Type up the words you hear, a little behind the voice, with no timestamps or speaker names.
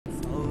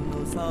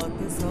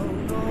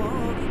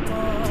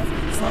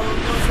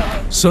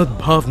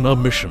Sadbhavana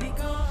Mission,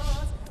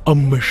 a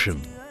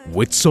mission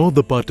which saw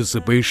the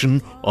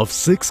participation of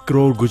 6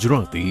 crore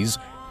Gujaratis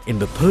in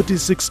the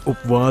 36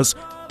 Upvas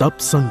Tap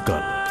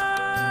Sankalp.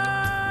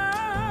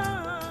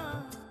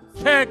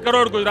 6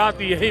 crore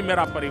Gujarati यही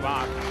मेरा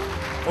परिवार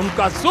है।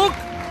 उनका सुख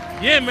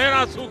ये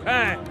मेरा सुख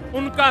है,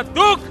 उनका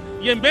दुख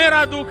ये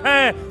मेरा दुख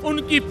है,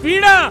 उनकी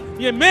पीड़ा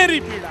ये मेरी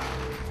पीड़ा।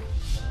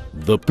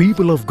 The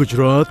people of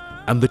Gujarat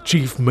and the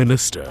Chief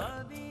Minister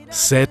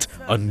set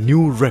a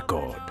new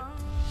record.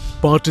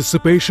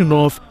 Participation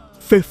of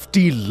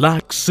 50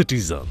 lakh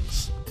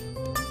citizens.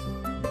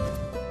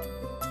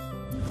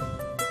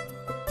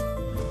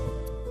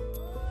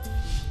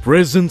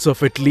 Presence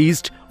of at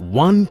least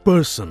one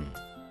person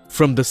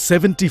from the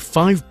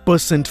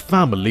 75%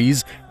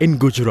 families in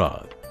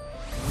Gujarat.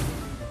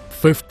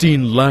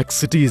 15 lakh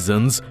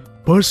citizens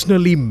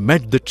personally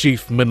met the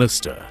Chief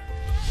Minister.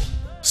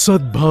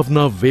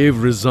 Sadbhavana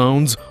wave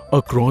resounds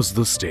across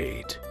the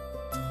state.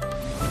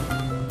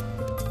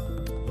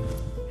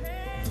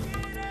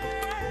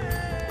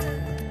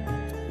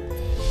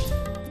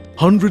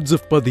 Hundreds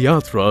of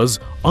padayatras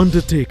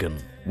undertaken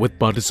with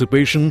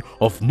participation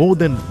of more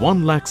than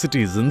 1 lakh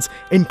citizens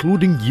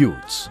including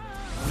youths.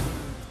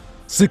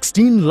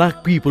 16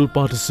 lakh people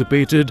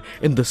participated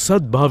in the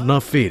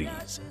Sadbhavana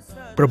ferries,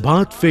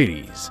 Prabhat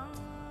ferries,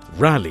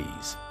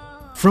 rallies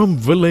from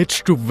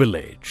village to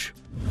village.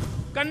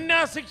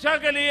 कन्या शिक्षा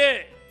के लिए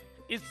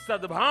इस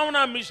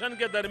सद्भावना mission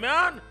के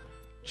दरमियान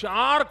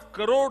 4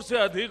 करोड़ से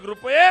अधिक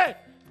रुपए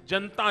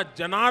जनता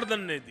जनार्दन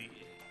ने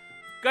दिए।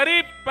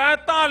 करीब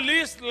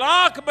 45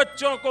 लाख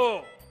बच्चों को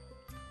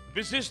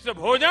विशिष्ट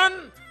भोजन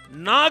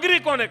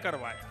नागरिकों ने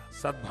करवाया।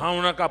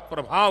 सद्भावना का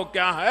प्रभाव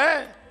क्या है,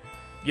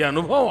 यह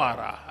अनुभव आ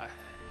रहा है।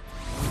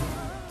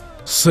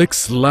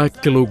 6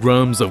 lakh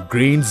kilograms of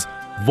grains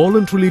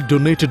voluntarily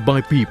donated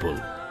by people,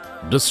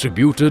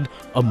 distributed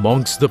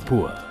amongst the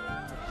poor.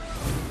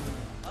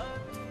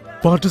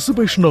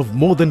 Participation of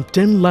more than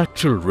 10 lakh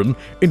children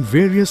in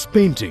various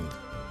painting,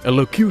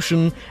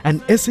 elocution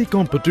and essay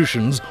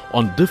competitions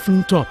on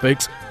different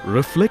topics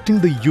reflecting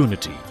the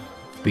unity,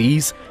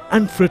 peace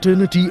and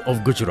fraternity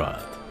of Gujarat.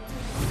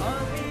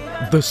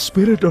 The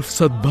spirit of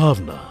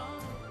Sadbhavana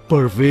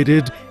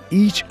pervaded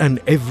each and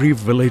every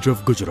village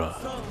of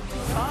Gujarat.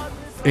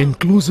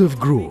 Inclusive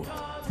growth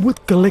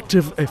with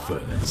collective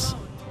efforts.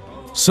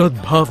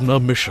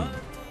 Sadbhavana Mission,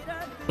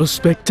 a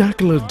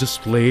spectacular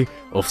display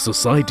of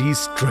society's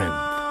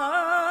strength.